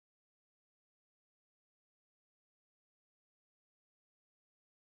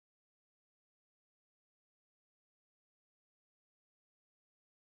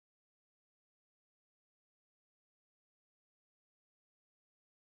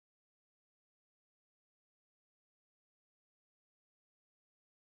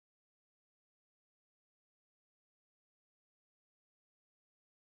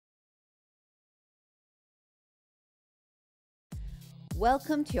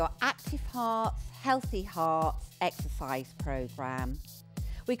Welcome to your Active Hearts, Healthy Hearts exercise program.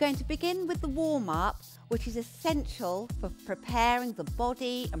 We're going to begin with the warm-up, which is essential for preparing the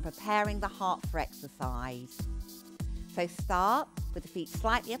body and preparing the heart for exercise. So start with the feet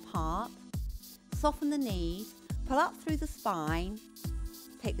slightly apart, soften the knees, pull up through the spine,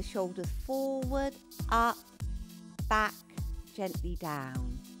 take the shoulders forward, up, back, gently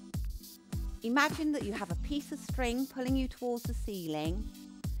down. Imagine that you have a piece of string pulling you towards the ceiling.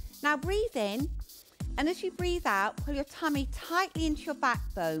 Now breathe in, and as you breathe out, pull your tummy tightly into your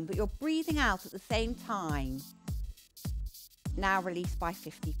backbone, but you're breathing out at the same time. Now release by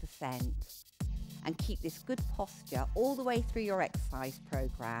 50%. And keep this good posture all the way through your exercise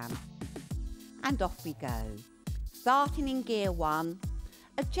program. And off we go. Starting in gear 1,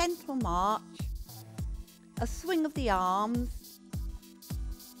 a gentle march, a swing of the arms,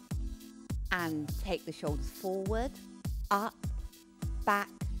 and take the shoulders forward, up, back,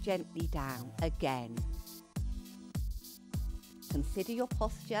 gently down again. Consider your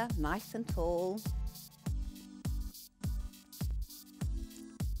posture nice and tall.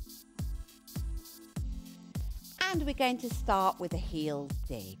 And we're going to start with a heel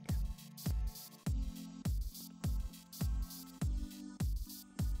dig.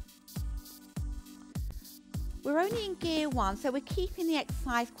 We're only in gear 1, so we're keeping the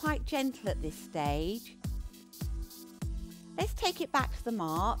exercise quite gentle at this stage. Let's take it back to the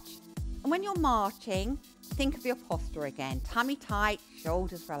march. And when you're marching, think of your posture again. Tummy tight,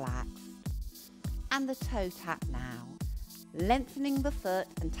 shoulders relaxed. And the toe tap now. Lengthening the foot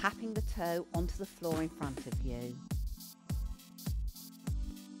and tapping the toe onto the floor in front of you.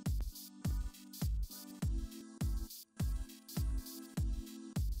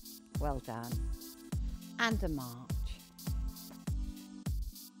 Well done. And a march.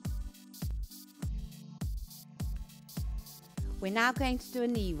 We're now going to do a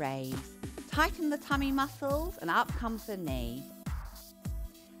knee raise. Tighten the tummy muscles and up comes the knee.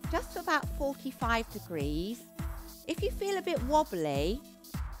 Just to about 45 degrees. If you feel a bit wobbly,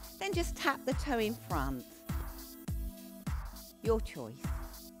 then just tap the toe in front. Your choice.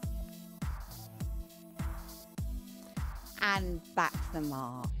 And back to the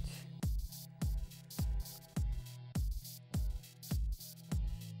march.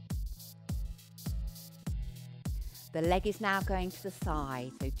 The leg is now going to the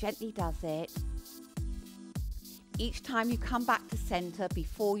side, so gently does it. Each time you come back to center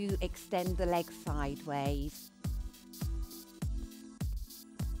before you extend the leg sideways.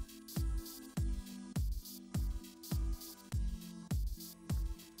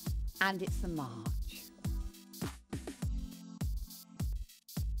 And it's the march.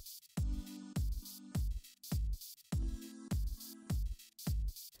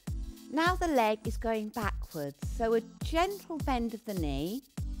 Now the leg is going backwards, so a gentle bend of the knee,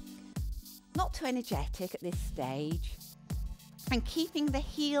 not too energetic at this stage, and keeping the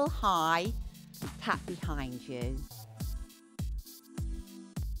heel high, tap behind you.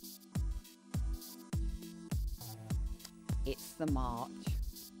 It's the march.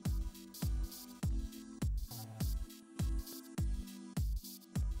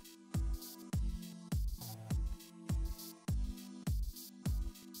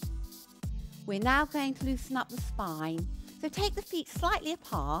 We're now going to loosen up the spine. So take the feet slightly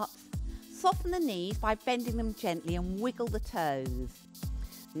apart, soften the knees by bending them gently and wiggle the toes.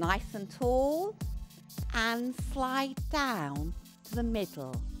 Nice and tall, and slide down to the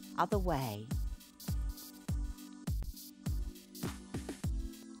middle, other way.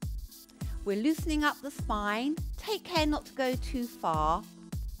 We're loosening up the spine. Take care not to go too far.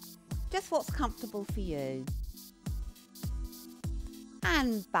 Just what's comfortable for you.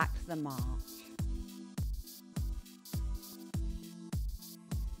 And back to the march.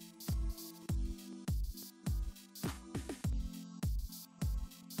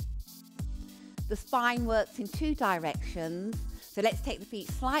 The spine works in 2 directions, so let's take the feet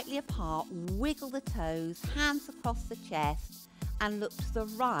slightly apart, wiggle the toes, hands across the chest, and look to the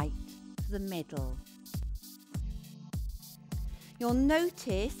right, to the middle. You'll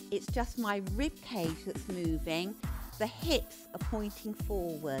notice it's just my rib cage that's moving. The hips are pointing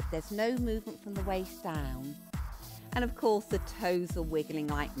forward. There's no movement from the waist down. And of course the toes are wiggling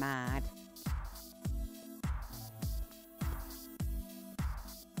like mad.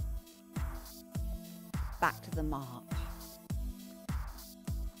 Back to the march.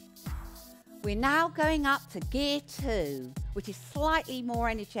 We're now going up to gear 2, which is slightly more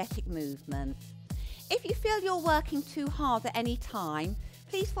energetic movement. If you feel you're working too hard at any time,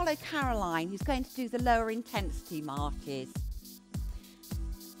 please follow Caroline, who's going to do the lower intensity marches.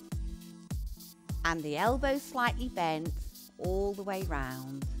 And the elbows slightly bent, all the way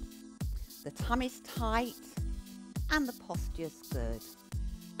round. The tummy's tight and the posture's good.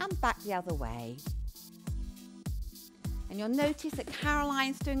 And back the other way. And you'll notice that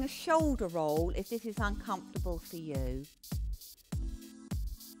Caroline's doing a shoulder roll if this is uncomfortable for you.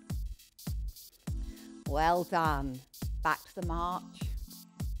 Well done. Back to the march.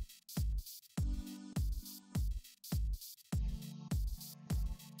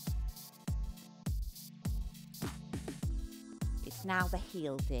 It's now the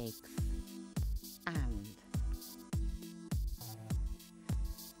heel digs. And.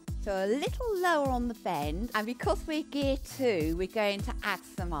 So a little lower on the bend, and because we're gear 2, we're going to add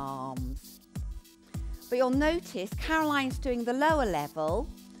some arms. But you'll notice Caroline's doing the lower level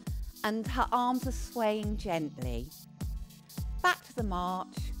and her arms are swaying gently. Back to the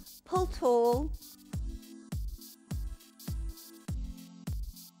march, pull tall.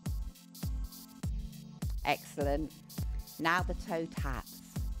 Excellent. Now the toe taps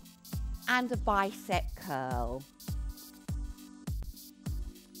and a bicep curl.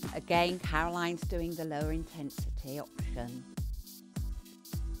 Again, Caroline's doing the lower intensity option.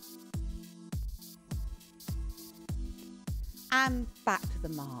 And back to the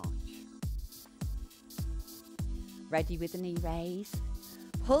march. Ready with the knee raise.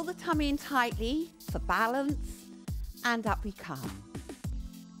 Pull the tummy in tightly for balance and up we come.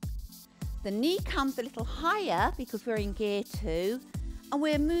 The knee comes a little higher because we're in gear 2 and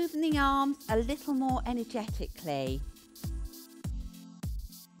we're moving the arms a little more energetically.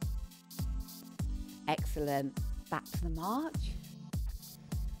 Excellent. Back to the march.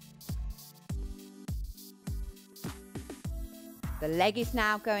 The leg is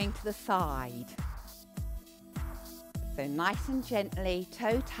now going to the side. So nice and gently,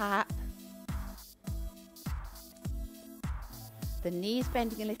 toe tap. The knee is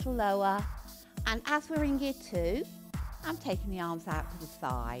bending a little lower. And as we're in gear 2, I'm taking the arms out to the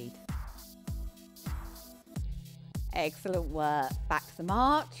side. Excellent work. Back to the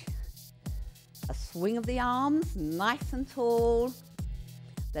march. A swing of the arms, nice and tall.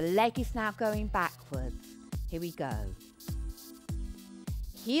 The leg is now going backwards. Here we go.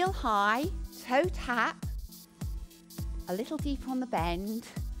 Heel high, toe tap, a little deeper on the bend,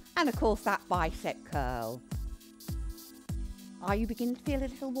 and of course that bicep curl. Are you beginning to feel a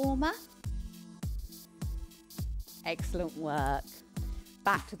little warmer? Excellent work.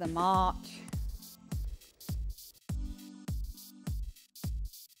 Back to the march.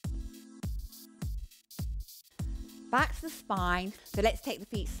 Back to the spine, so let's take the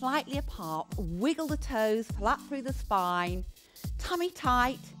feet slightly apart, wiggle the toes, pull up through the spine, tummy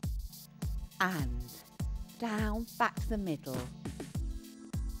tight, and down, back to the middle.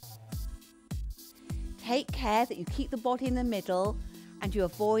 Take care that you keep the body in the middle and you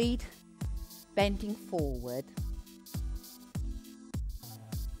avoid bending forward.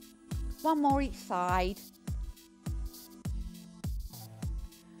 One more each side,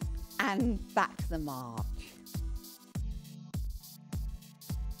 and back to the march.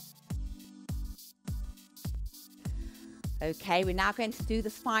 Okay, we're now going to do the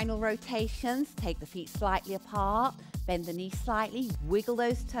spinal rotations. Take the feet slightly apart, bend the knees slightly, wiggle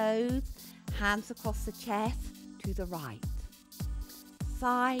those toes, hands across the chest to the right.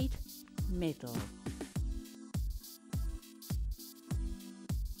 Side, middle.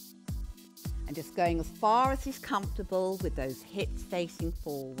 And just going as far as is comfortable with those hips facing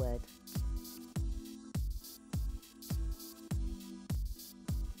forward.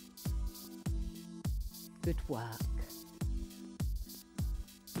 Good work.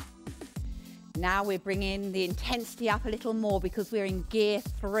 Now we're bringing the intensity up a little more because we're in gear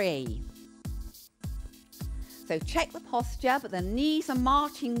 3. So check the posture, but the knees are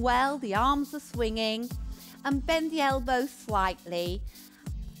marching well, the arms are swinging, and bend the elbows slightly.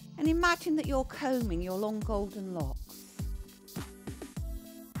 And imagine that you're combing your long golden locks.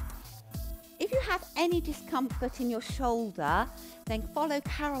 If you have any discomfort in your shoulder, then follow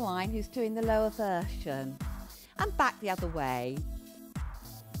Caroline, who's doing the lower version, and back the other way.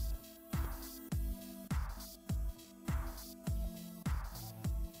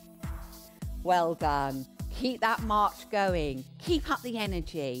 Well done. Keep that march going. Keep up the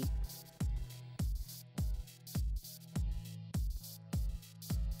energy.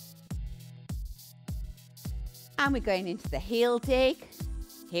 And we're going into the heel dig.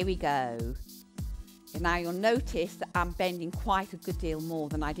 Here we go. And now you'll notice that I'm bending quite a good deal more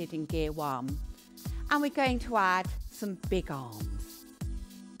than I did in gear 1. And we're going to add some big arms.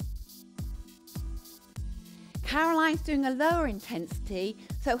 Caroline's doing a lower intensity,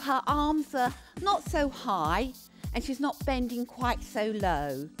 so her arms are not so high and she's not bending quite so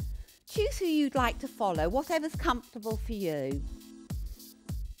low. Choose who you'd like to follow, whatever's comfortable for you.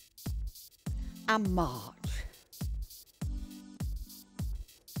 And march.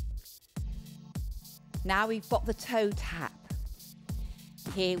 Now we've got the toe tap.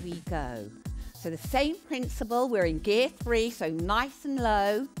 Here we go. So the same principle, we're in gear 3, so nice and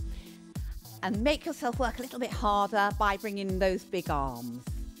low. And make yourself work a little bit harder by bringing in those big arms.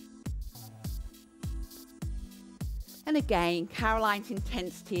 And again, Caroline's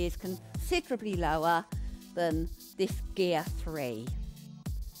intensity is considerably lower than this gear 3.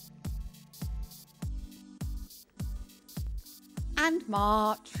 And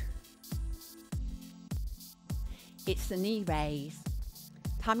march. It's the knee raise.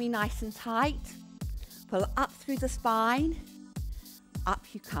 Tummy nice and tight. Pull up through the spine. Up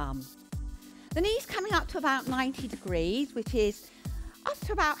you come. The knee's coming up to about 90 degrees, which is up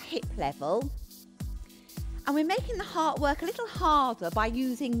to about hip level. And we're making the heart work a little harder by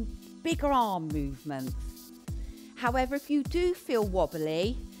using bigger arm movements. However, if you do feel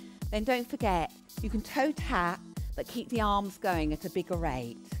wobbly, then don't forget, you can toe tap, but keep the arms going at a bigger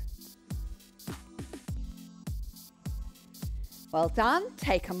rate. Well done,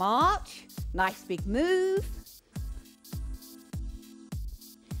 take a march, nice big move.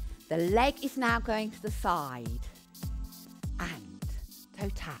 The leg is now going to the side and toe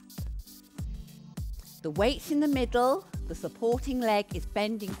tap. The weight's in the middle, the supporting leg is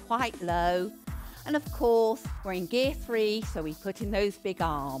bending quite low, and of course we're in gear 3, so we put in those big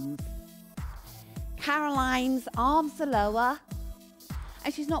arms. Caroline's arms are lower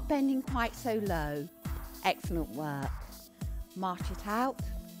and she's not bending quite so low. Excellent work. March it out.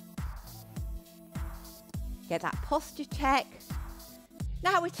 Get that posture check.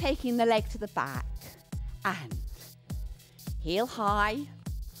 Now we're taking the leg to the back and heel high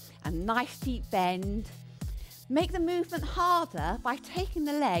and nice deep bend. Make the movement harder by taking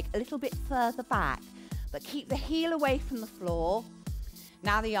the leg a little bit further back, but keep the heel away from the floor.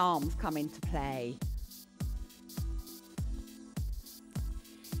 Now the arms come into play.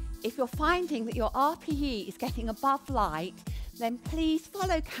 If you're finding that your RPE is getting above light, then please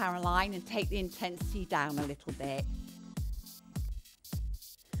follow Caroline and take the intensity down a little bit.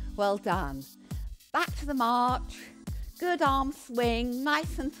 Well done. Back to the march. Good arm swing,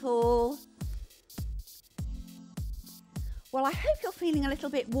 nice and tall. Well, I hope you're feeling a little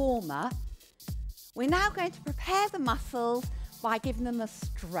bit warmer. We're now going to prepare the muscles by giving them a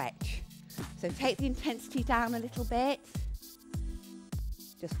stretch. So take the intensity down a little bit.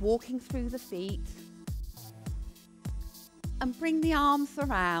 Just walking through the feet. And bring the arms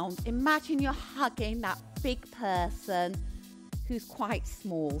around. Imagine you're hugging that big person who's quite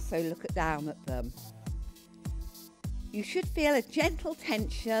small, so look down at them. You should feel a gentle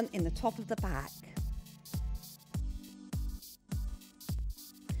tension in the top of the back.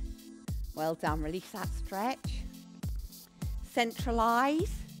 Well done, release that stretch.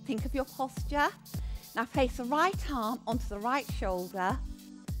 Centralise, think of your posture. Now place the right arm onto the right shoulder,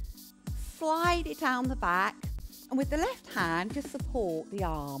 slide it down the back, and with the left hand, just support the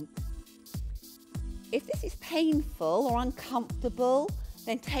arm. If this is painful or uncomfortable,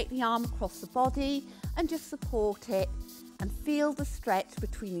 then take the arm across the body and just support it and feel the stretch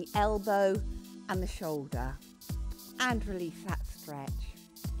between the elbow and the shoulder. And release that stretch.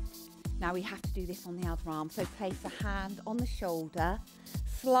 Now we have to do this on the other arm, so place a hand on the shoulder,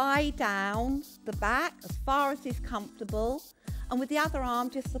 slide down the back as far as is comfortable, and with the other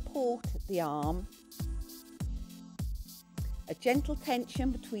arm, just support the arm. A gentle tension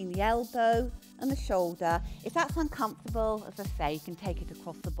between the elbow and the shoulder. If that's uncomfortable, as I say, you can take it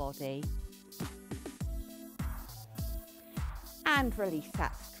across the body. And release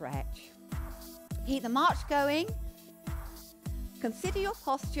that stretch. Keep the march going. Consider your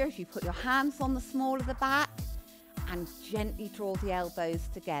posture as you put your hands on the small of the back and gently draw the elbows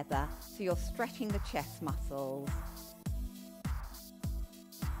together so you're stretching the chest muscles.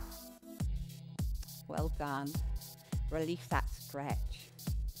 Well done. Release that stretch.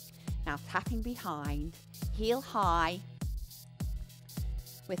 Now tapping behind, heel high.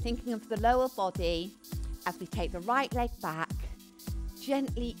 We're thinking of the lower body as we take the right leg back.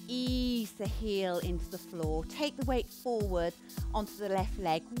 Gently ease the heel into the floor. Take the weight forward onto the left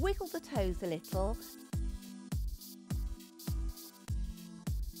leg. Wiggle the toes a little.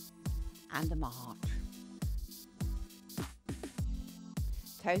 And a march.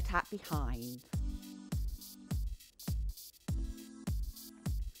 Toe tap behind.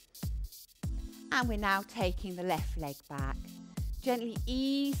 And we're now taking the left leg back. Gently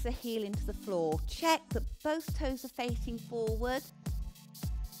ease the heel into the floor. Check that both toes are facing forward.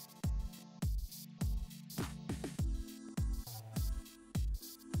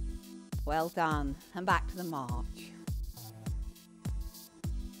 Well done. And back to the march.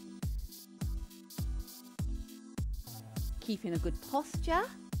 Keeping a good posture,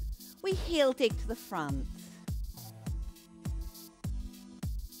 we heel dig to the front.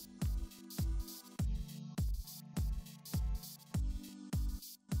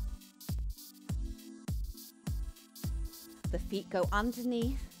 The feet go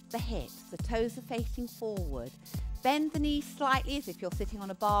underneath the hips, the toes are facing forward. Bend the knees slightly as if you're sitting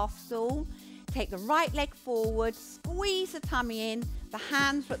on a bar stool. Take the right leg forward, squeeze the tummy in, the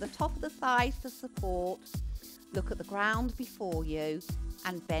hands are at the top of the thighs for support. Look at the ground before you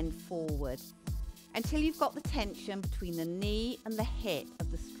and bend forward until you've got the tension between the knee and the hip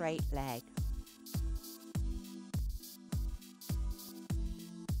of the straight leg.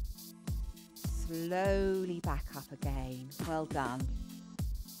 Slowly back up again. Well done.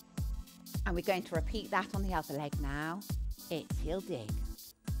 And we're going to repeat that on the other leg now. It's heel dig.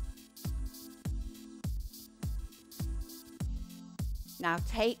 Now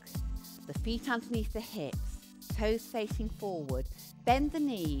take the feet underneath the hips, toes facing forward. Bend the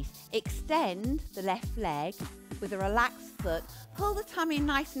knees, extend the left leg with a relaxed foot. Pull the tummy in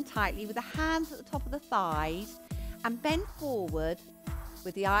nice and tightly with the hands at the top of the thighs and bend forward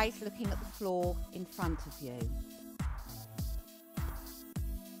with the eyes looking at the floor in front of you.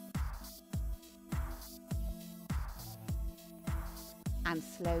 And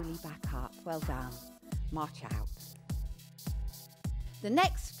slowly back up. Well done. March out. The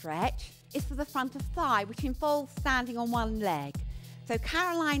next stretch is for the front of thigh, which involves standing on one leg. So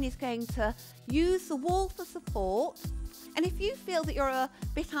Caroline is going to use the wall for support. And if you feel that you're a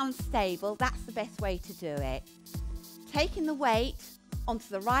bit unstable, that's the best way to do it. Taking the weight onto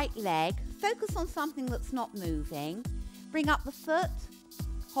the right leg, focus on something that's not moving. Bring up the foot,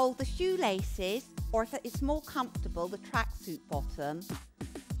 hold the shoelaces, or if it's more comfortable, the tracksuit bottom.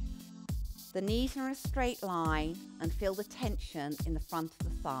 The knees are in a straight line and feel the tension in the front of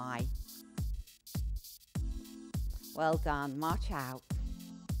the thigh. Well done, march out.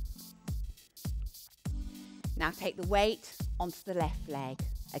 Now take the weight onto the left leg.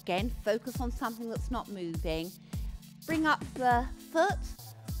 Again, focus on something that's not moving. Bring up the foot,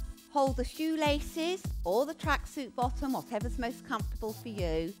 hold the shoelaces or the tracksuit bottom, whatever's most comfortable for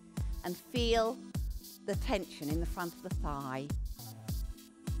you, and feel the tension in the front of the thigh.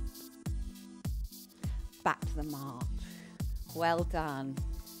 Back to the march. Well done.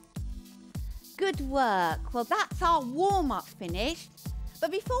 Good work. Well, that's our warm-up finished. But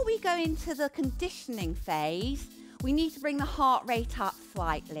before we go into the conditioning phase, we need to bring the heart rate up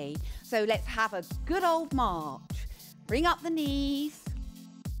slightly. So let's have a good old march. Bring up the knees,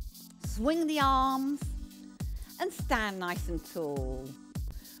 swing the arms, and stand nice and tall.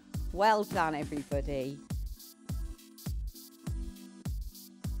 Well done, everybody.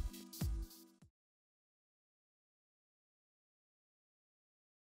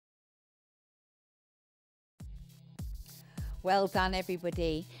 Well done,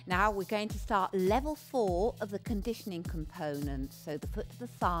 everybody. Now we're going to start level 4 of the conditioning component. So the foot to the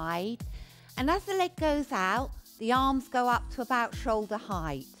side, and as the leg goes out, the arms go up to about shoulder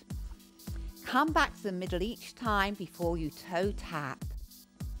height. Come back to the middle each time before you toe tap.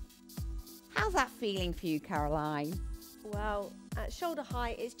 How's that feeling for you, Caroline? Well, at shoulder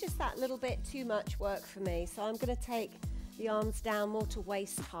height, it's just that little bit too much work for me. So I'm going to take the arms down more to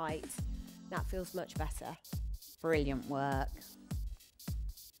waist height. That feels much better. Brilliant work.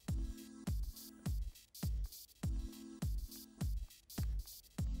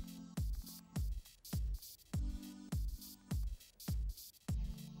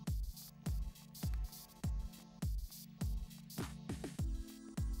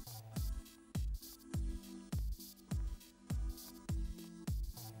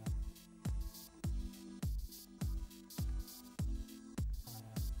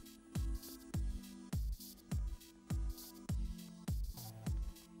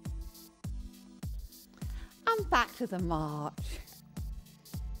 And back to the march.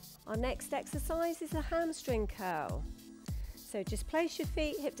 Our next exercise is a hamstring curl. So just place your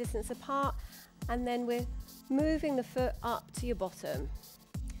feet hip distance apart, and then we're moving the foot up to your bottom.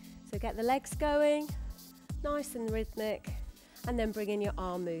 So get the legs going, nice and rhythmic, and then bring in your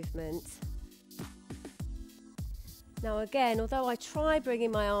arm movement. Now again, although I try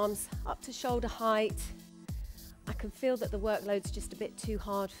bringing my arms up to shoulder height, I can feel that the workload's just a bit too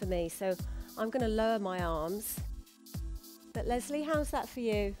hard for me. So I'm going to lower my arms. But Leslie, how's that for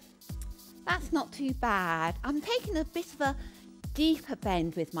you? That's not too bad. I'm taking a bit of a deeper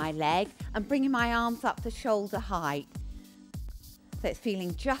bend with my leg and bringing my arms up to shoulder height. So it's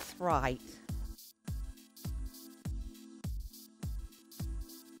feeling just right.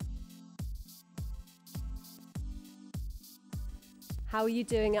 How are you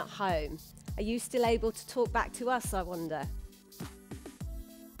doing at home? Are you still able to talk back to us, I wonder?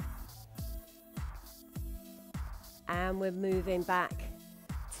 And we're moving back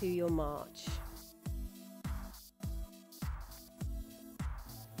to your march.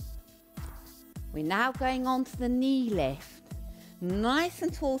 We're now going on to the knee lift. Nice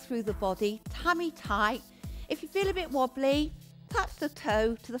and tall through the body, tummy tight. If you feel a bit wobbly, touch the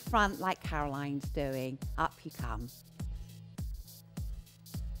toe to the front like Caroline's doing. Up you come.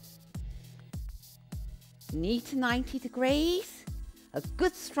 Knee to 90 degrees. A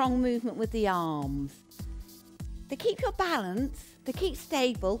good strong movement with the arms. To keep your balance, to keep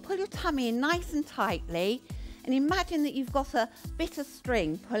stable, pull your tummy in nice and tightly and imagine that you've got a bit of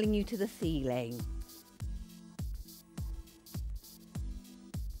string pulling you to the ceiling.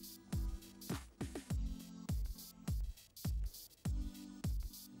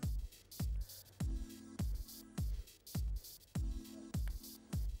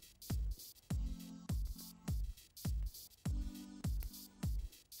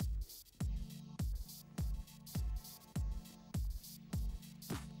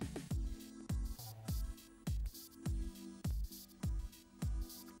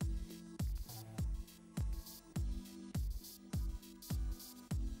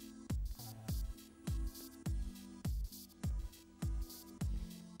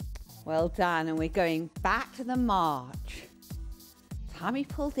 Well done, and we're going back to the march. Tummy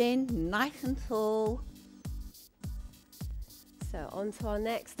pulled in, nice and tall. So on to our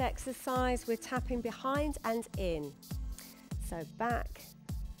next exercise, we're tapping behind and in. So back,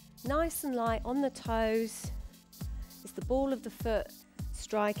 nice and light on the toes. It's the ball of the foot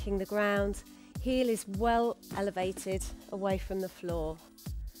striking the ground. Heel is well elevated away from the floor.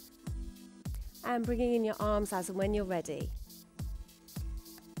 And bringing in your arms as and when you're ready.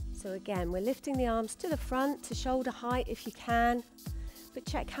 So again, we're lifting the arms to the front, to shoulder height if you can, but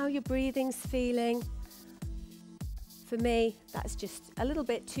check how your breathing's feeling. For me, that's just a little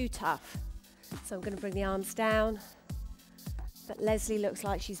bit too tough. So I'm going to bring the arms down, but Leslie looks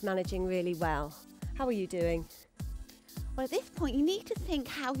like she's managing really well. How are you doing? Well, at this point, you need to think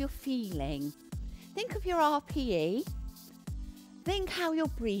how you're feeling. Think of your RPE, think how you're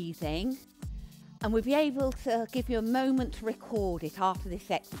breathing, and we'll be able to give you a moment to record it after this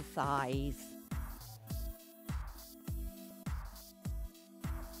exercise.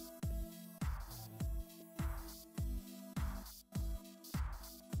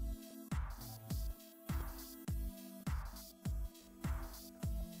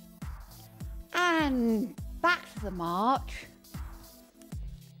 And back to the march.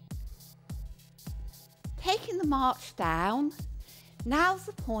 Taking the march down, now's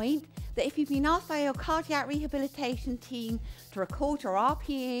the point that if you've been asked by your cardiac rehabilitation team to record your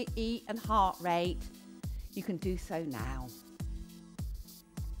RPE and heart rate, you can do so now.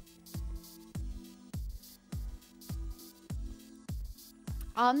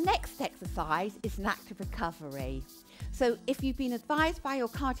 Our next exercise is an active recovery. So if you've been advised by your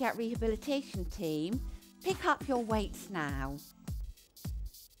cardiac rehabilitation team, pick up your weights now.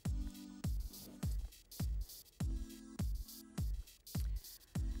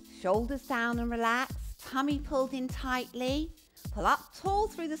 Shoulders down and relaxed, tummy pulled in tightly, pull up tall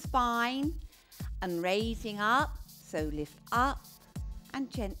through the spine and raising up, so lift up and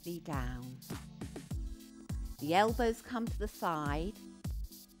gently down. The elbows come to the side.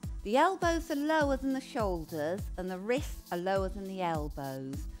 The elbows are lower than the shoulders and the wrists are lower than the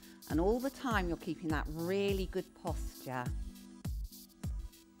elbows, and all the time you're keeping that really good posture.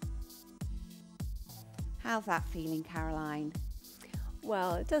 How's that feeling, Caroline?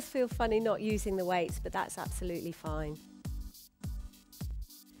 Well, it does feel funny not using the weights, but that's absolutely fine.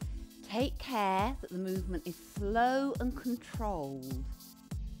 Take care that the movement is slow and controlled.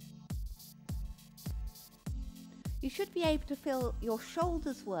 You should be able to feel your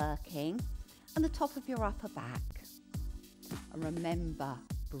shoulders working and the top of your upper back. And remember,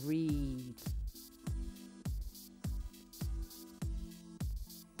 breathe.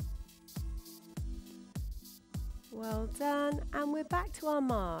 Well done, and we're back to our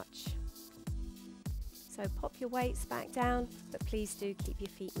march. So pop your weights back down, but please do keep your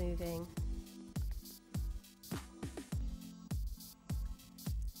feet moving.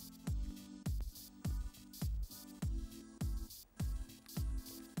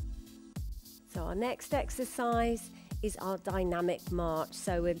 So our next exercise is our dynamic march.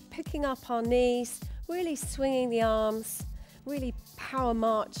 So we're picking up our knees, really swinging the arms, really power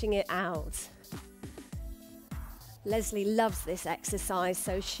marching it out. Leslie loves this exercise,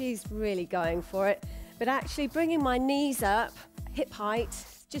 so she's really going for it. But actually bringing my knees up, hip height,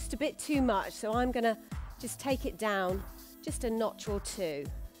 just a bit too much. So I'm gonna just take it down just a notch or two.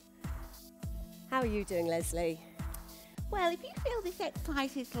 How are you doing, Leslie? Well, if you feel this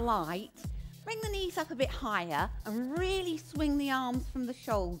exercise is light, bring the knees up a bit higher and really swing the arms from the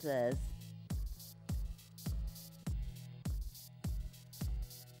shoulders.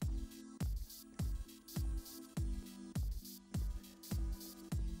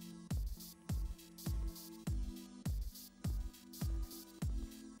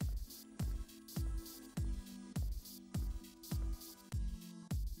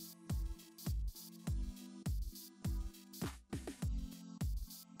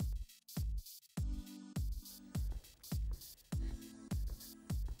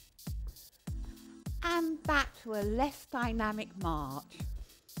 And back to a less dynamic march.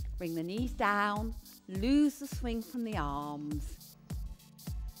 Bring the knees down, lose the swing from the arms.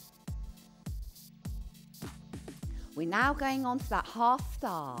 We're now going on to that half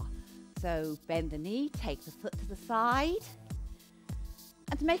star. So bend the knee, take the foot to the side.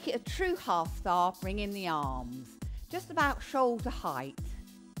 And to make it a true half star, bring in the arms, just about shoulder height.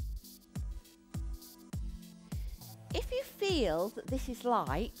 If you feel that this is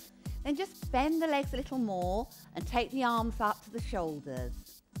light, then just bend the legs a little more and take the arms up to the shoulders.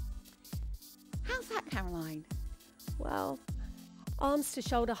 How's that, Caroline? Well, arms to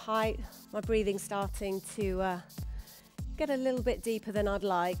shoulder height, my breathing's starting to get a little bit deeper than I'd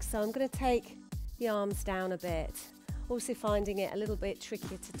like, so I'm going to take the arms down a bit. Also finding it a little bit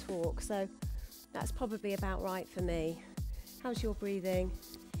trickier to talk, so that's probably about right for me. How's your breathing?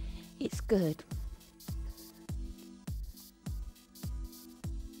 It's good.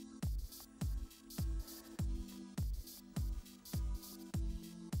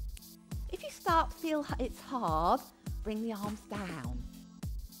 If you start to feel it's hard, bring the arms down.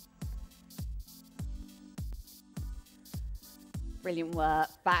 Brilliant work.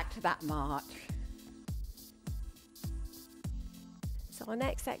 Back to that march. So our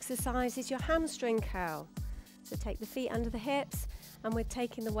next exercise is your hamstring curl. So take the feet under the hips and we're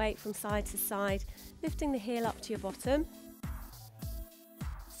taking the weight from side to side, lifting the heel up to your bottom.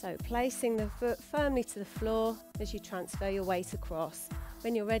 So placing the foot firmly to the floor as you transfer your weight across.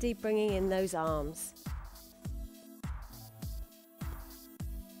 When you're ready, bringing in those arms.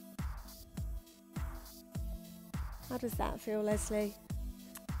 How does that feel, Leslie?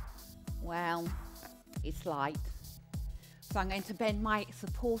 Well, it's light. So I'm going to bend my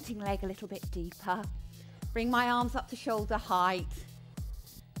supporting leg a little bit deeper. Bring my arms up to shoulder height.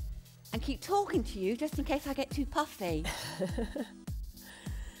 And keep talking to you just in case I get too puffy.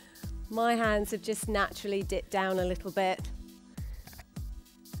 My hands have just naturally dipped down a little bit.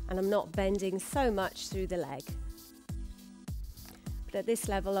 And I'm not bending so much through the leg. But at this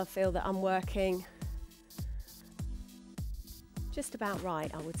level, I feel that I'm working just about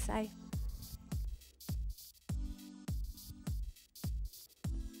right, I would say.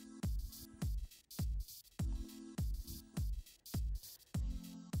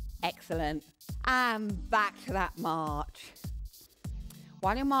 Excellent. And back to that march.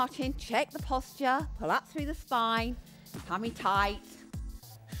 While you're marching, check the posture, pull up through the spine, tummy tight,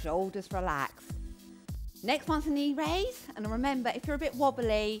 shoulders relaxed. Next one's a knee raise, and remember, if you're a bit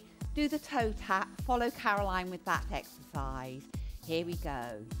wobbly, do the toe tap, follow Caroline with that exercise. Here we go.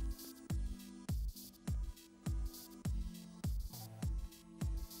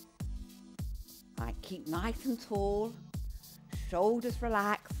 Right, keep nice and tall, shoulders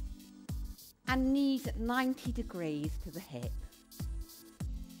relaxed, and knees at 90 degrees to the hip.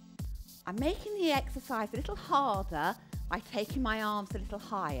 I'm making the exercise a little harder by taking my arms a little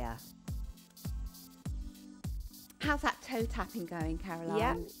higher. How's that toe tapping going, Caroline?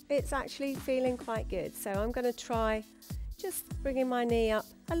 Yeah, it's actually feeling quite good. So I'm going to try just bringing my knee up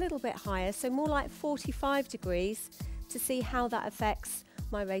a little bit higher, so more like 45 degrees, to see how that affects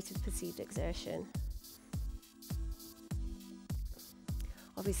my rate of perceived exertion.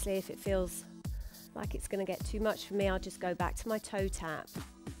 Obviously, if it feels like it's going to get too much for me, I'll just go back to my toe tap.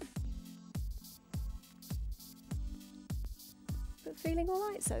 But feeling all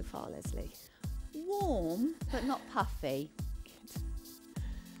right so far, Leslie? Warm, but not puffy.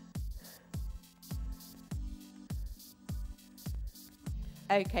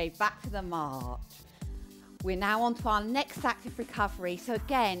 Okay, back to the march. We're now on to our next active recovery. So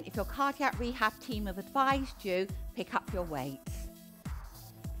again, if your cardiac rehab team have advised you, pick up your weights.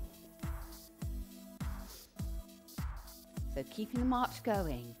 So keeping the march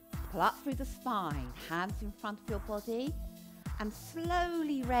going, pull up through the spine, hands in front of your body, and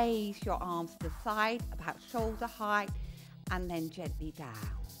slowly raise your arms to the side, about shoulder height, and then gently down.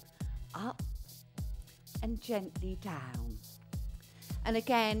 Up and gently down. And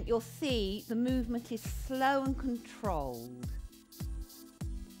again, you'll see the movement is slow and controlled.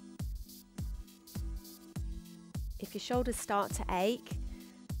 If your shoulders start to ache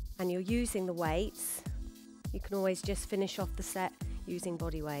and you're using the weights, you can always just finish off the set using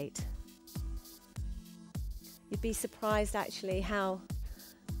body weight. You'd be surprised actually how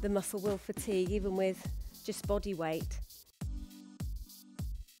the muscle will fatigue even with just body weight.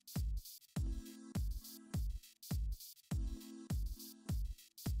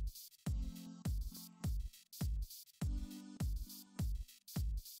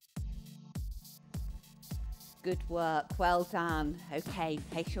 Good work, well done. Okay,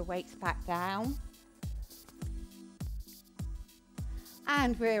 place your weights back down.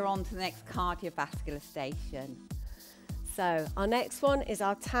 And we're on to the next cardiovascular station. So our next one is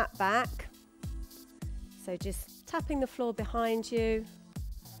our tap back. So just tapping the floor behind you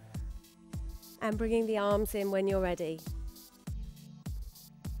and bringing the arms in when you're ready.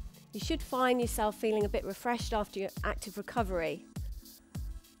 You should find yourself feeling a bit refreshed after your active recovery.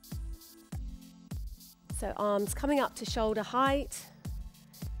 So arms coming up to shoulder height.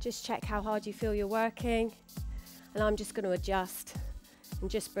 Just check how hard you feel you're working. And I'm just going to adjust and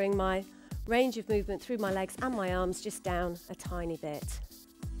just bring my range of movement through my legs and my arms just down a tiny bit.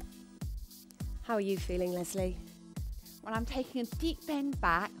 How are you feeling, Leslie? Well, I'm taking a deep bend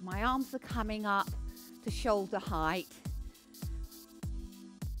back. My arms are coming up to shoulder height.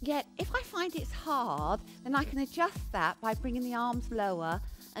 Yet, if I find it's hard, then I can adjust that by bringing the arms lower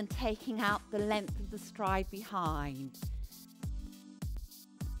and taking out the length of the stride behind.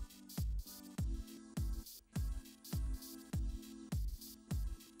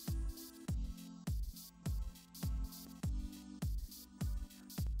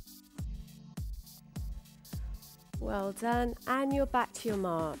 Well done, and you're back to your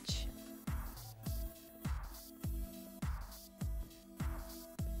march.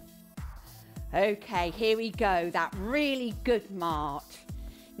 Okay, here we go, that really good march.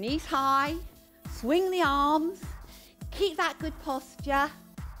 Knees high, swing the arms, keep that good posture.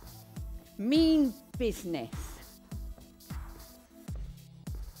 Mean business.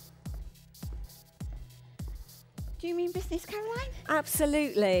 Do you mean business, Caroline?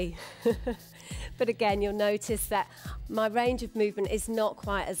 Absolutely. But again, you'll notice that my range of movement is not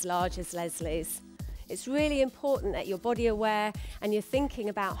quite as large as Leslie's. It's really important that you're body aware and you're thinking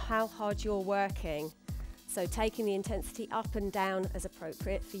about how hard you're working. So taking the intensity up and down as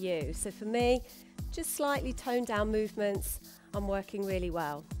appropriate for you. So for me, just slightly toned down movements. I'm working really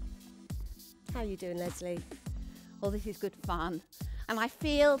well. How are you doing, Leslie? Well, this is good fun. And I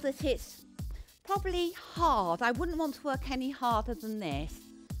feel that it's probably hard. I wouldn't want to work any harder than this.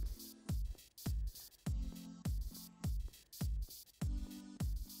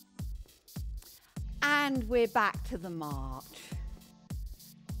 And we're back to the march.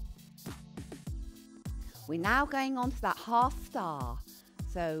 We're now going on to that half star.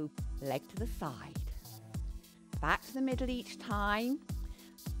 So leg to the side. Back to the middle each time.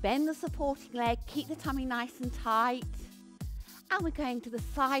 Bend the supporting leg, keep the tummy nice and tight. And we're going to the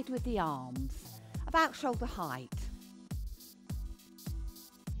side with the arms, about shoulder height.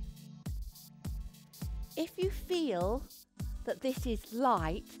 If you feel that this is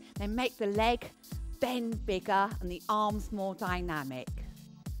light, then make the leg bend bigger and the arms more dynamic.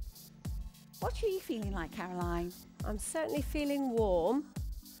 What are you feeling like, Caroline? I'm certainly feeling warm,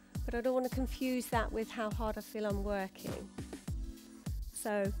 but I don't want to confuse that with how hard I feel I'm working.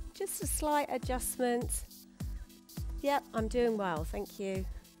 So just a slight adjustment. Yep, I'm doing well, thank you.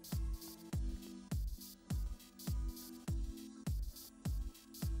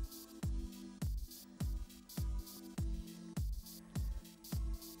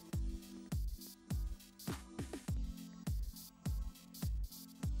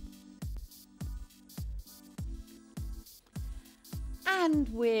 And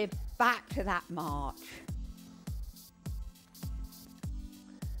we're back to that march.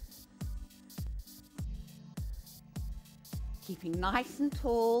 Keeping nice and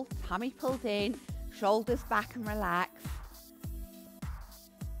tall, tummy pulled in, shoulders back and relaxed.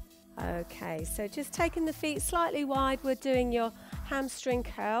 Okay, so just taking the feet slightly wide, we're doing your hamstring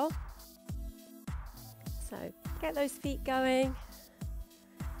curl. So get those feet going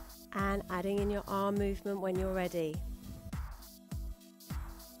and adding in your arm movement when you're ready.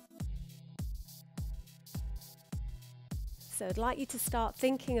 So I'd like you to start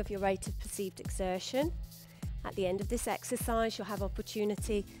thinking of your rate of perceived exertion. At the end of this exercise, you'll have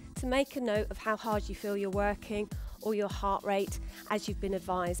opportunity to make a note of how hard you feel you're working or your heart rate as you've been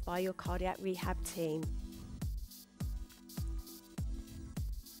advised by your cardiac rehab team.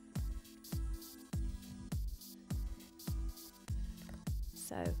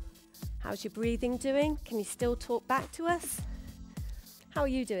 So, how's your breathing doing? Can you still talk back to us? How are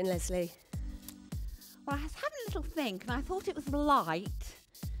you doing, Leslie? Well, I was having a little think and I thought it was light,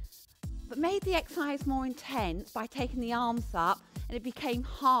 but made the exercise more intense by taking the arms up, and it became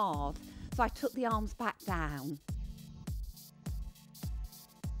hard, so I took the arms back down.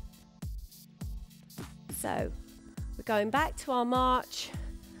 So, we're going back to our march,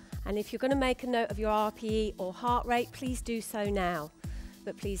 and if you're going to make a note of your RPE or heart rate, please do so now,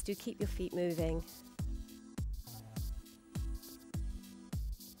 but please do keep your feet moving.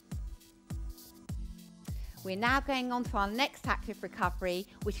 We're now going on to our next active recovery,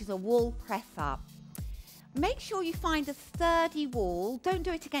 which is a wall press up. Make sure you find a sturdy wall. Don't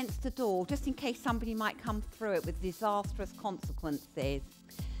do it against the door, just in case somebody might come through it with disastrous consequences.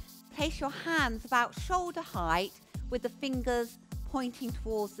 Place your hands about shoulder height with the fingers pointing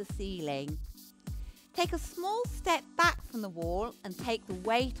towards the ceiling. Take a small step back from the wall and take the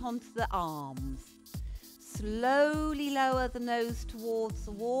weight onto the arms. Slowly lower the nose towards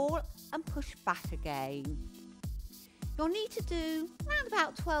the wall and push back again. You'll need to do around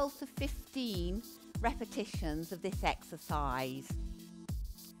about 12 to 15 repetitions of this exercise.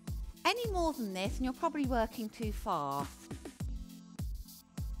 Any more than this and you're probably working too fast.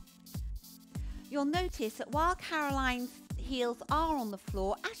 You'll notice that while Caroline's heels are on the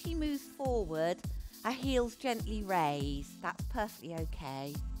floor, as she moves forward, her heels gently raise. That's perfectly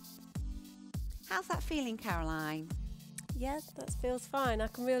okay. How's that feeling, Caroline? Yes, that feels fine. I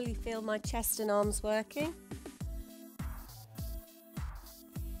can really feel my chest and arms working.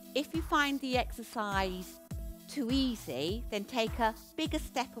 If you find the exercise too easy, then take a bigger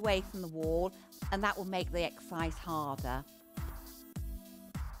step away from the wall, and that will make the exercise harder.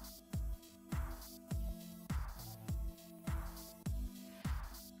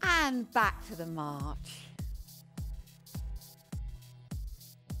 And back to the march.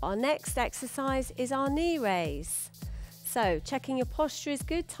 Our next exercise is our knee raise. So, checking your posture is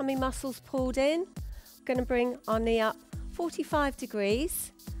good, tummy muscles pulled in. We're going to bring our knee up 45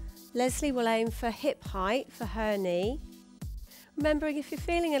 degrees. Leslie will aim for hip height for her knee. Remembering, if you're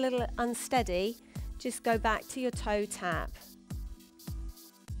feeling a little unsteady, just go back to your toe tap.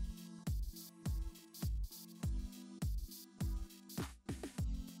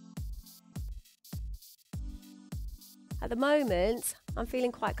 At the moment, I'm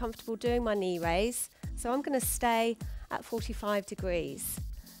feeling quite comfortable doing my knee raise, so I'm going to stay at 45 degrees.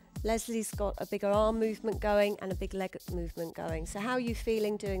 Leslie's got a bigger arm movement going and a big leg movement going. So how are you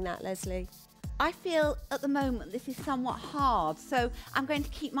feeling doing that, Leslie? I feel at the moment this is somewhat hard, so I'm going to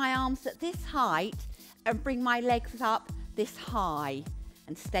keep my arms at this height and bring my legs up this high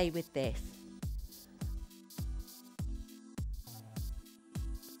and stay with this.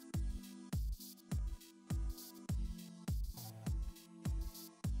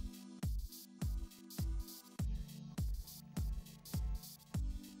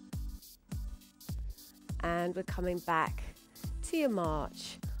 And we're coming back to your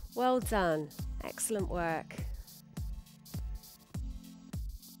march. Well done. Excellent work.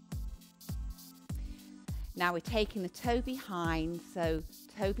 Now we're taking the toe behind, so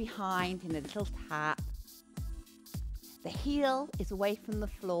toe behind in a little tap. The heel is away from the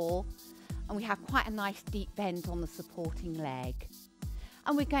floor, and we have quite a nice deep bend on the supporting leg.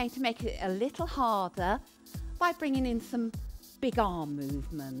 And we're going to make it a little harder by bringing in some big arm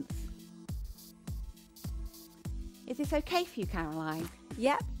movements. Is this okay for you, Caroline?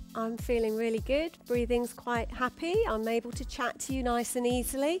 Yep, I'm feeling really good. Breathing's quite happy. I'm able to chat to you nice and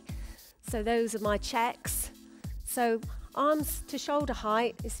easily. So those are my checks. So arms to shoulder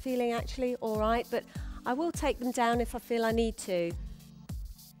height is feeling actually all right, but I will take them down if I feel I need to.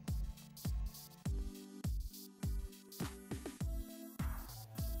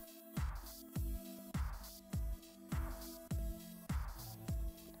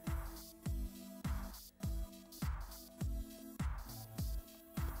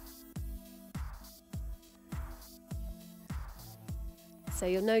 So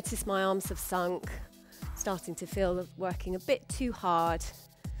you'll notice my arms have sunk, starting to feel working a bit too hard.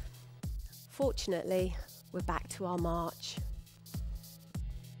 Fortunately, we're back to our march.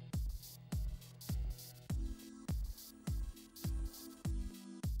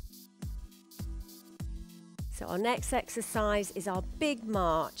 So our next exercise is our big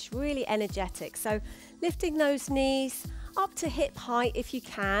march, really energetic. So lifting those knees up to hip height if you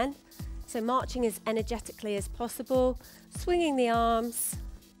can. So marching as energetically as possible, swinging the arms,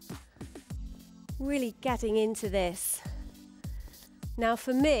 really getting into this. Now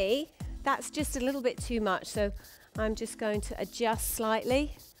for me, that's just a little bit too much, so I'm just going to adjust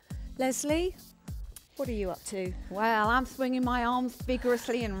slightly. Leslie, What are you up to? Well, I'm swinging my arms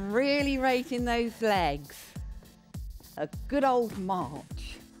vigorously and really raising those legs. A good old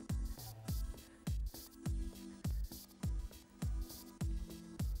march.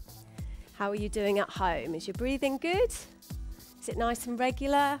 How are you doing at home? Is your breathing good? Is it nice and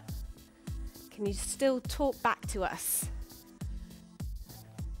regular? Can you still talk back to us?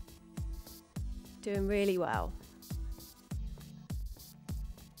 Doing really well.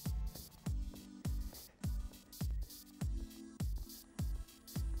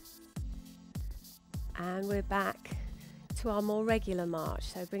 And we're back to our more regular march.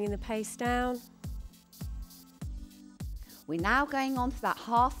 So bringing the pace down. We're now going on to that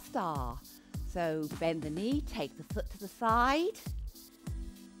half star. So bend the knee, take the foot to the side.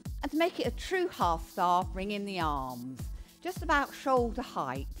 And to make it a true half star, bring in the arms, just about shoulder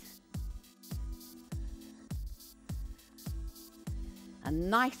height. A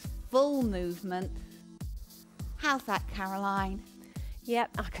nice full movement. How's that, Caroline?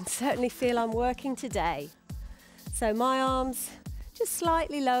 Yep, I can certainly feel I'm working today. So my arms just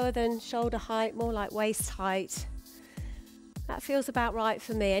slightly lower than shoulder height, more like waist height. That feels about right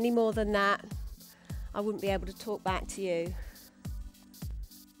for me. Any more than that, I wouldn't be able to talk back to you.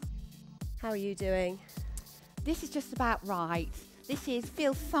 How are you doing? This is just about right.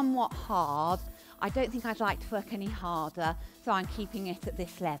 Feels somewhat hard. I don't think I'd like to work any harder, so I'm keeping it at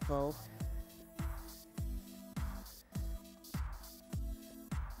this level.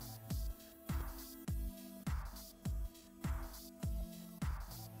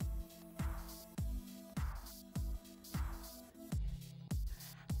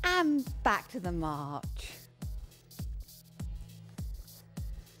 And back to the march.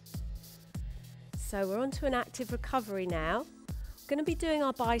 So we're on to an active recovery now. We're going to be doing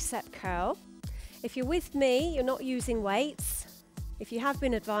our bicep curl. If you're with me, you're not using weights. If you have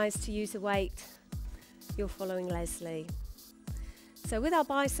been advised to use a weight, you're following Leslie. So with our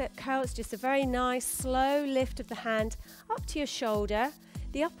bicep curl, it's just a very nice slow lift of the hand up to your shoulder.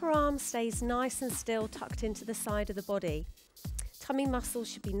 The upper arm stays nice and still, tucked into the side of the body. Tummy muscles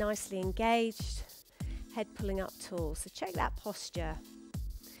should be nicely engaged, head pulling up tall. So check that posture.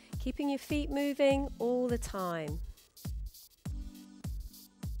 Keeping your feet moving all the time.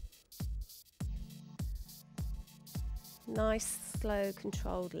 Nice, slow,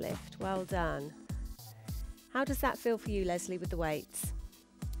 controlled lift. Well done. How does that feel for you, Leslie, with the weights?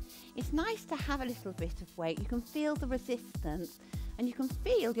 It's nice to have a little bit of weight. You can feel the resistance and you can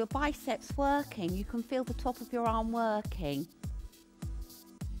feel your biceps working. You can feel the top of your arm working.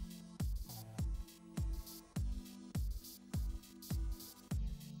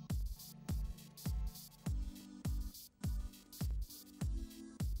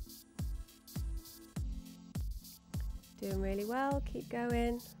 Doing really well, keep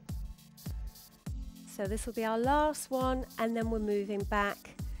going. So this will be our last one, and then we're moving back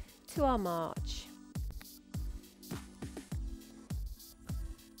to our march.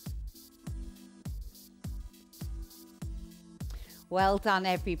 Well done,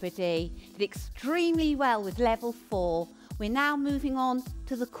 everybody. Did extremely well with level 4. We're now moving on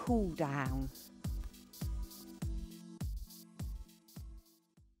to the cool down.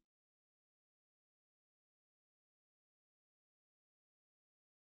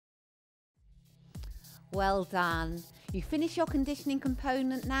 Well done. You finish your conditioning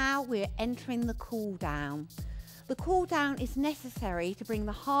component now. We're entering the cool down. The cool down is necessary to bring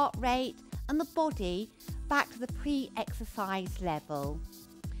the heart rate and the body back to the pre-exercise level.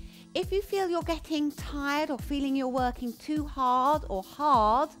 If you feel you're getting tired or feeling you're working too hard or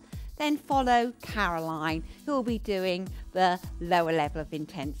hard, then follow Caroline, who will be doing the lower level of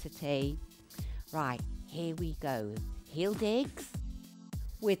intensity. Right, here we go. Heel digs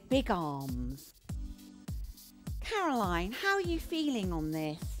with big arms. Caroline, how are you feeling on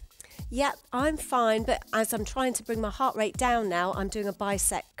this? Yep, I'm fine, but as I'm trying to bring my heart rate down now, I'm doing a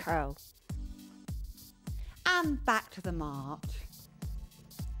bicep curl. And back to the march.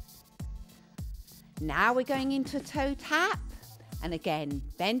 Now we're going into a toe tap. And again,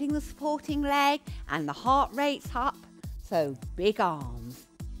 bending the supporting leg and the heart rate's up. So big arms.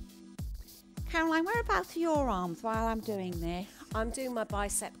 Caroline, whereabouts are your arms while I'm doing this? I'm doing my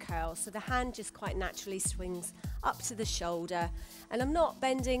bicep curl, so the hand just quite naturally swings up to the shoulder, and I'm not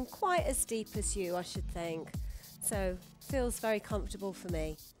bending quite as deep as you, I should think. So feels very comfortable for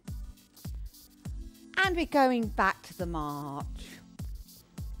me. And we're going back to the march.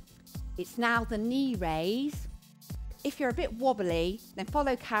 It's now the knee raise. If you're a bit wobbly, then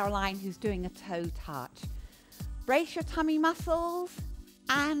follow Caroline, who's doing a toe touch. Brace your tummy muscles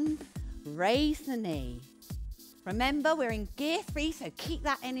and raise the knee. Remember, we're in gear 3, so keep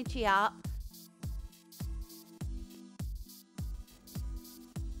that energy up.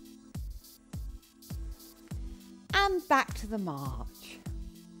 and back to the march.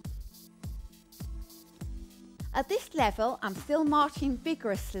 At this level, I'm still marching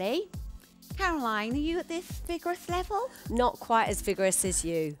vigorously. Caroline, are you at this vigorous level? Not quite as vigorous as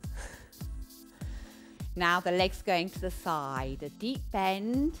you. Now the legs going to the side, a deep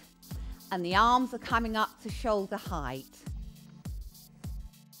bend, and the arms are coming up to shoulder height.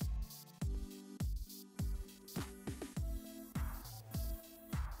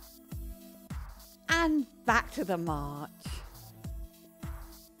 And back to the march.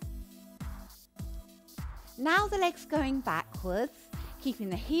 Now the legs going backwards, keeping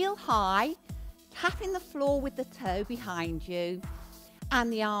the heel high, tapping the floor with the toe behind you,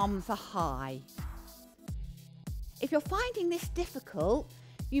 and the arms are high. If you're finding this difficult,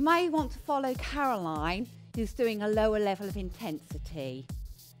 you may want to follow Caroline, who's doing a lower level of intensity.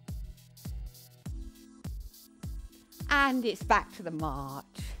 And it's back to the march.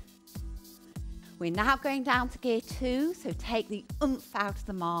 We're now going down to gear 2, so take the oomph out of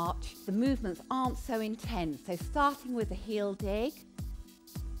the march. The movements aren't so intense, so starting with the heel dig,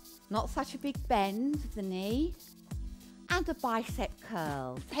 not such a big bend of the knee, and a bicep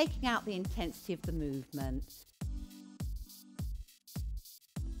curl, taking out the intensity of the movement.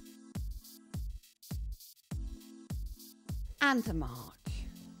 And a march.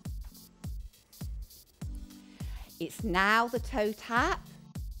 It's now the toe tap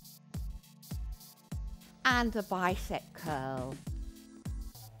and a bicep curl.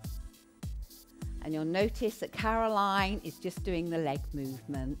 And you'll notice that Caroline is just doing the leg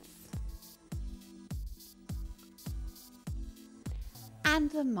movements.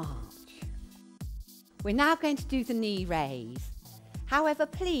 And a march. We're now going to do the knee raise. However,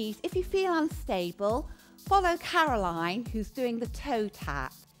 please, if you feel unstable, follow Caroline, who's doing the toe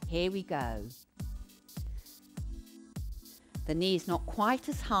tap. Here we go. The knee is not quite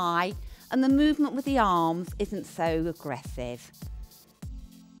as high, and the movement with the arms isn't so aggressive.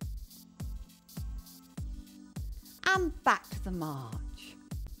 And back to the march.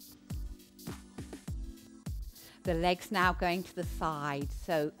 The legs now going to the side,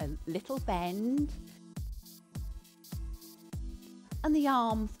 so a little bend, and the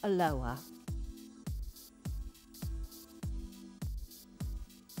arms are lower.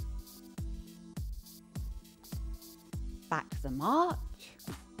 Back to the march.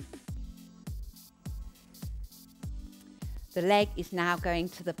 The leg is now going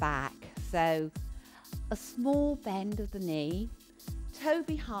to the back, so a small bend of the knee, toe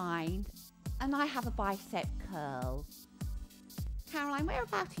behind, and I have a bicep curl. Caroline,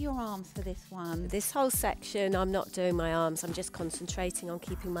 whereabouts are your arms for this one? This whole section, I'm not doing my arms, I'm just concentrating on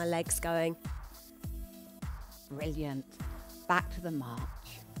keeping my legs going. Brilliant. Back to the march.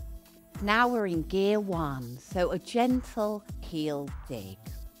 Now we're in gear 1, so a gentle heel dig.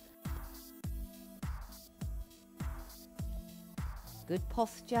 Good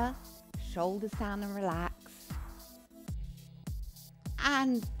posture, shoulders down and relax.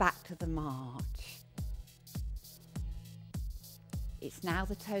 And back to the march. It's now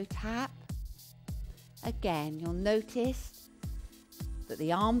the toe tap. Again, you'll notice that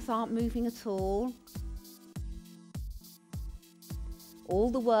the arms aren't moving at all. All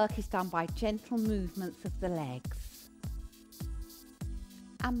the work is done by gentle movements of the legs.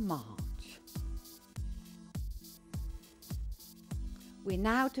 And march. We're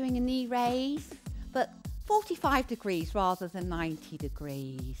now doing a knee raise, but 45 degrees rather than 90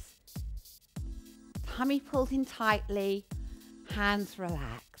 degrees. Tummy pulled in tightly, hands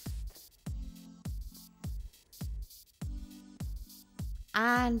relaxed.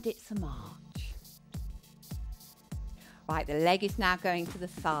 And it's a march. Right, the leg is now going to the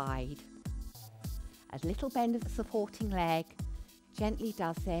side. A little bend of the supporting leg, gently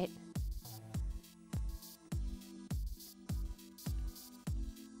does it.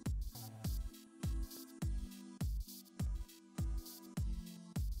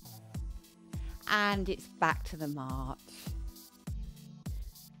 And it's back to the march.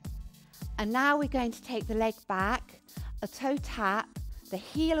 And now we're going to take the leg back, a toe tap, the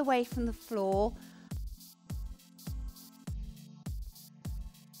heel away from the floor.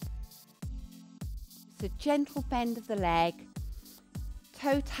 It's a gentle bend of the leg,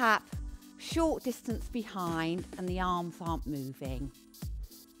 toe tap, short distance behind, and the arms aren't moving.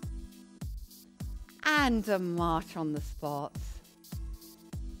 And a march on the spot.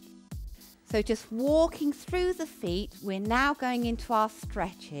 So just walking through the feet, we're now going into our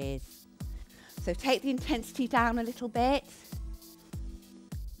stretches. So take the intensity down a little bit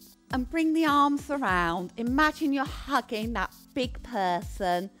and bring the arms around. Imagine you're hugging that big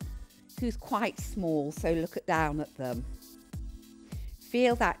person who's quite small, so look down at them.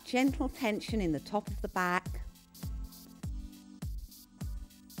 Feel that gentle tension in the top of the back.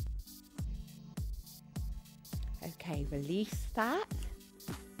 Okay, release that.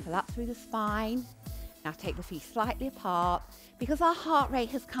 Pull up through the spine. Now take the feet slightly apart. Because our heart rate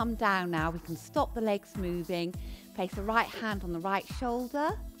has come down now, we can stop the legs moving. Place the right hand on the right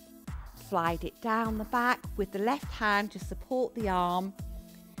shoulder. Slide it down the back with the left hand, just support the arm.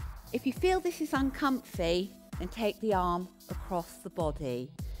 If you feel this is uncomfy, then take the arm across the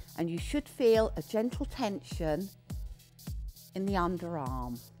body. And you should feel a gentle tension in the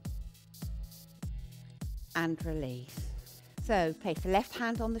underarm. And release. So place the left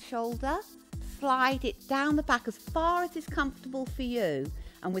hand on the shoulder, slide it down the back as far as is comfortable for you,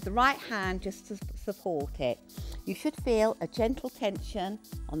 and with the right hand just to support it. You should feel a gentle tension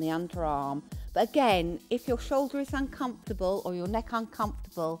on the underarm, but again, if your shoulder is uncomfortable or your neck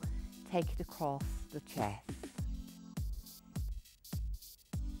uncomfortable, take it across the chest.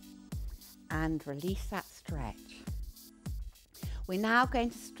 And release that stretch. We're now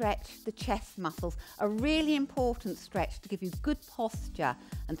going to stretch the chest muscles, a really important stretch to give you good posture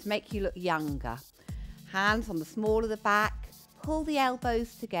and to make you look younger. Hands on the small of the back, pull the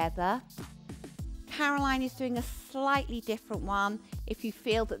elbows together. Caroline is doing a slightly different one. If you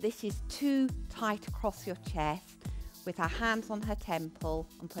feel that this is too tight across your chest, with her hands on her temple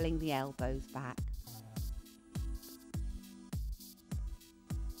and pulling the elbows back.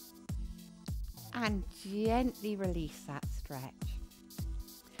 And gently release that stretch.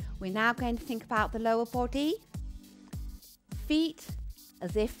 We're now going to think about the lower body. Feet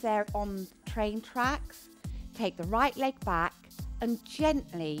as if they're on train tracks. Take the right leg back and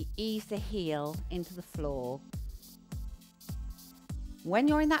gently ease the heel into the floor. When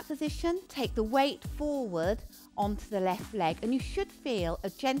you're in that position, take the weight forward onto the left leg, and you should feel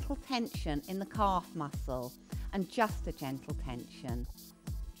a gentle tension in the calf muscle, and just a gentle tension.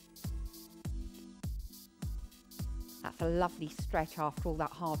 That's a lovely stretch after all that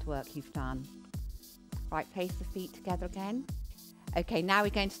hard work you've done. Right, place the feet together again. Okay, now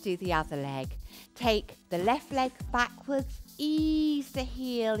we're going to do the other leg. Take the left leg backwards, ease the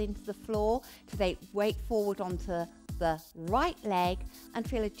heel into the floor to take weight forward onto the right leg and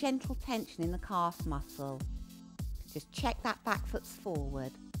feel a gentle tension in the calf muscle. Just check that back foot's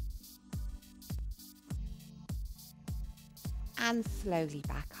forward. And slowly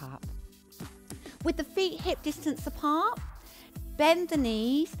back up. With the feet hip distance apart, bend the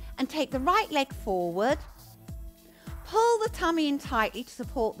knees and take the right leg forward. Pull the tummy in tightly to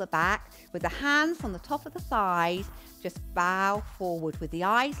support the back. With the hands on the top of the thighs, just bow forward with the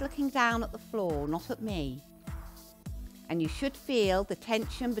eyes looking down at the floor, not at me. And you should feel the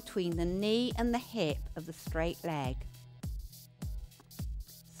tension between the knee and the hip of the straight leg.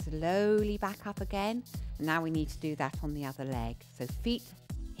 Slowly back up again. And now we need to do that on the other leg. So feet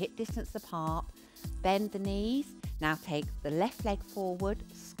hip distance apart, bend the knees. Now take the left leg forward,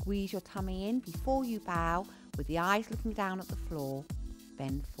 squeeze your tummy in before you bow with the eyes looking down at the floor,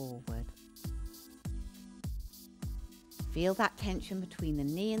 bend forward. Feel that tension between the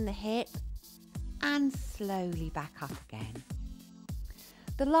knee and the hip and slowly back up again.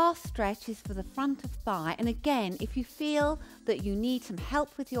 The last stretch is for the front of thigh, and again, if you feel that you need some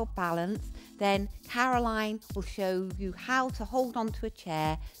help with your balance, then Caroline will show you how to hold onto a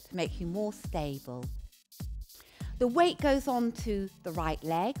chair to make you more stable. The weight goes on to the right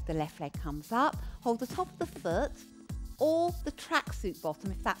leg, the left leg comes up, hold the top of the foot or the tracksuit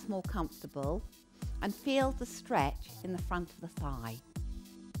bottom if that's more comfortable, and feel the stretch in the front of the thigh.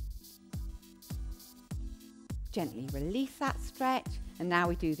 Gently release that stretch, and now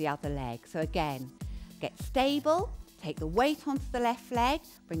we do the other leg. So again, get stable, take the weight onto the left leg,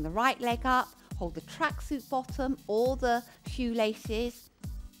 bring the right leg up, hold the tracksuit bottom or the shoelaces,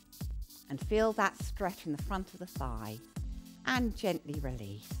 and feel that stretch in the front of the thigh, and gently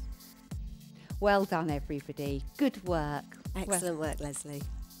release. Well done everybody, good work. Excellent work, Leslie.